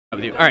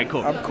With you. All right,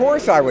 cool. Of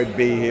course I would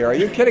be here. Are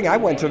you kidding? I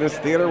went to this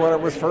theater when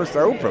it was first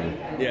open.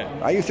 Yeah.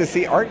 I used to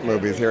see art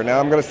movies here. Now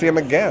I'm going to see them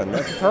again.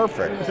 That's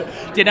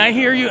perfect. Did I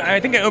hear you? I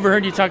think I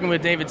overheard you talking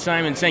with David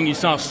Simon saying you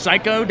saw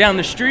Psycho down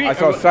the street. I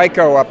saw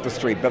Psycho up the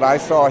street, but I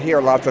saw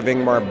here lots of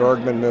Ingmar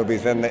Bergman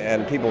movies,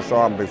 and people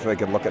saw them because they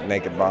could look at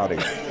naked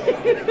bodies.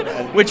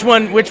 Which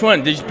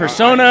one? Did you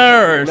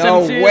Persona or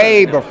No, 17?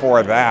 way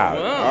before that.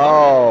 Whoa.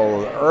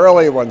 Oh,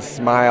 early ones,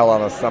 Smile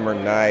on a Summer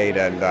Night,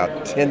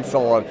 and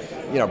Tinsel, and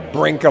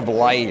Brink of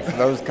Life,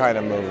 those kind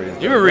of movies.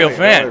 You're a real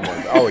fan.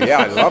 Oh yeah,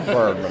 I love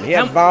Bergman. He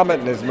had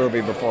vomit in his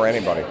movie before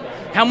anybody.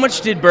 How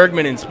much did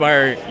Bergman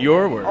inspire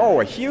your work?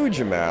 Oh, a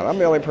huge amount. I'm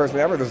the only person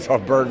ever that saw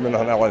Bergman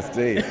on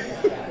LSD.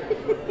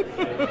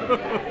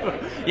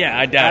 Yeah,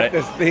 I doubt At it.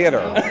 this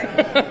theater.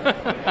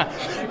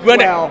 But,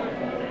 Well,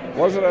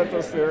 was it at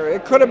this theater?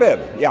 It could have been,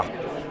 yeah.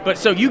 but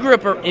so you grew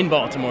up in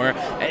Baltimore.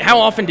 How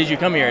often did you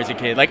come here as a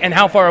kid? And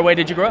how far away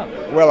did you grow up?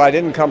 Well, I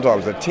didn't come till I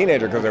was a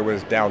teenager because it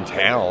was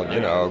downtown,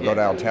 go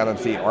downtown and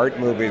see art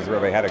movies where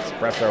they had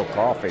espresso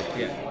coffee.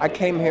 Yeah. I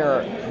came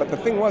here, but the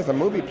thing was, the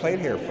movie played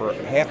here for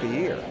half a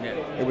year. Yeah.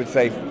 It would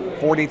say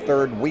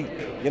 43rd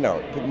week.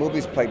 The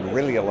movies played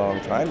really a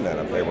long time then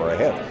if they were a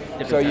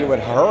hit. So you would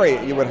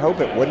hurry, you would hope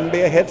it wouldn't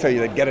be a hit so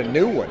you'd get a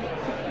new one.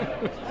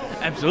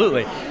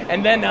 Absolutely.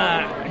 And then,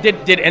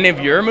 did any of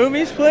your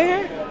movies play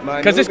here?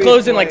 Because this movies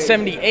closed in played-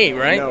 78,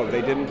 right? No,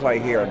 they didn't play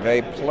here.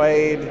 They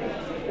played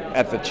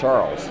at the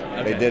Charles.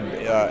 Okay. They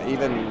did,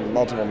 even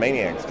Multiple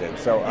Maniacs did.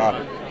 So,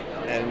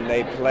 and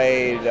they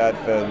played at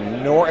the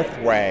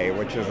Northway,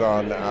 which is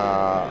on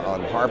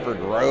Harvard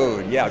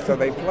Road. Yeah, so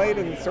they played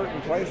in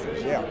certain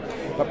places, yeah.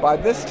 But by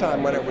this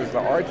time, when it was the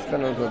Arts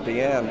Centers at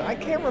the end, I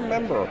can't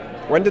remember.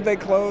 When did they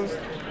close?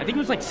 I think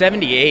it was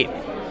 78.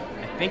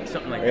 I think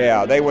something like that.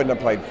 Yeah, they wouldn't have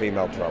played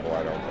Female Trouble,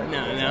 I don't think.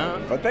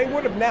 No. But they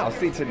would have now.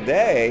 See,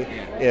 today,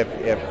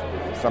 if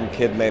some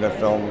kid made a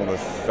film with a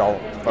cell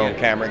phone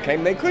camera and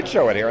came, they could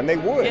show it here, and they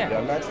would,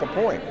 and that's the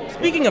point.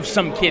 Speaking of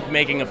some kid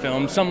making a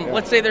film,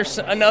 let's say there's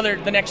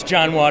the next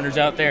John Waters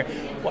out there.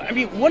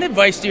 What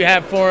advice do you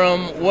have for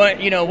them?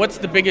 What's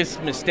the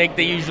biggest mistake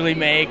they usually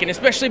make? And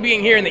especially being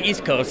here in the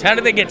East Coast, how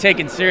do they get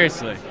taken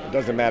seriously? It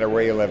doesn't matter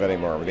where you live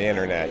anymore with the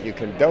internet.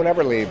 Don't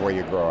ever leave where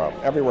you grow up.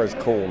 Everywhere's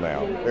cool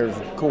now. There's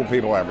cool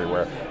people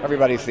everywhere.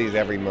 Everybody sees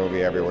every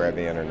movie everywhere on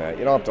the internet.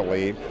 You don't have to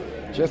leave.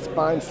 Just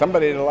find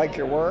somebody to like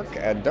your work,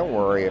 and don't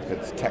worry if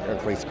it's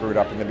technically screwed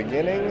up in the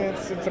beginning.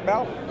 It's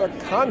about the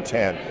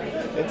content.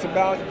 It's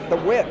about the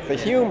wit, the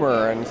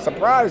humor, and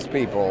surprise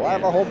people. I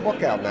have a whole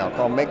book out now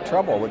called Make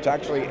Trouble, which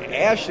actually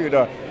asks you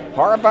to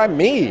horrify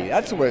me.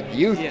 That's what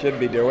youth should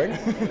be doing.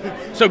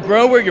 So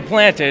grow where you're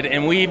planted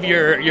and weave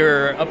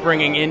your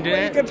upbringing into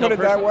it. You can put it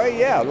that way,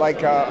 yeah.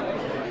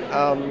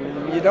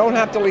 You don't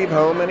have to leave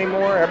home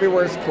anymore.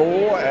 Everywhere's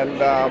cool, and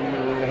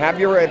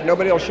if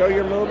nobody will show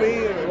your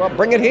movie, well,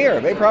 bring it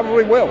here. They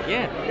probably will.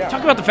 Yeah.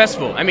 Talk about the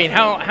festival.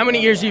 How many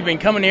years have you been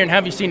coming here, and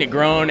have you seen it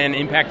grown and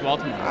impact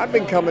Baltimore? I've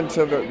been coming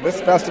to this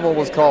festival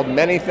was called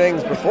many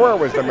things before it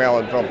was the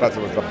Maryland Film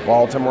Festival. It was the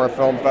Baltimore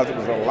Film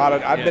Festival. It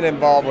was I've been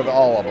involved with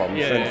all of them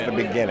since the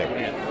beginning.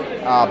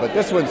 Yeah. But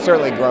this one's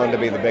certainly grown to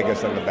be the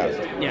biggest and the best.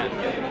 Yeah.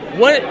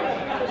 What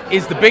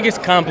is the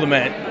biggest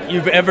compliment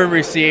you've ever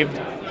received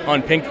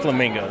on Pink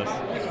Flamingos?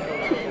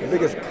 The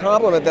biggest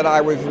compliment that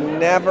I was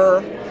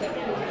never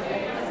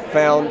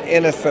found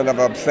innocent of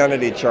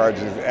obscenity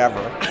charges ever.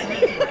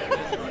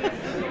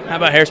 How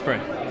about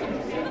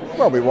Hairspray?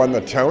 Well, we won the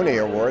Tony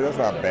Award. That's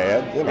not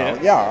bad.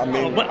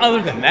 But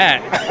other than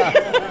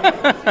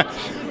that.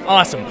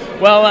 Awesome.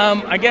 Well,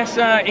 I guess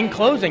in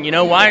closing,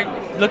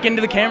 why look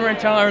into the camera and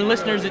tell our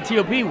listeners at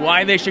TOP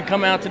why they should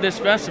come out to this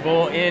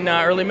festival in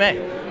early May?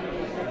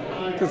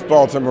 Because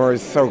Baltimore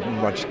is so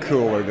much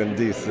cooler than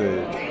D.C.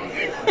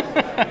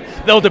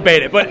 They'll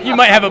debate it, but you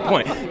might have a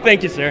point.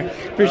 Thank you, sir.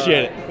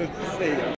 Appreciate it. Good to see you.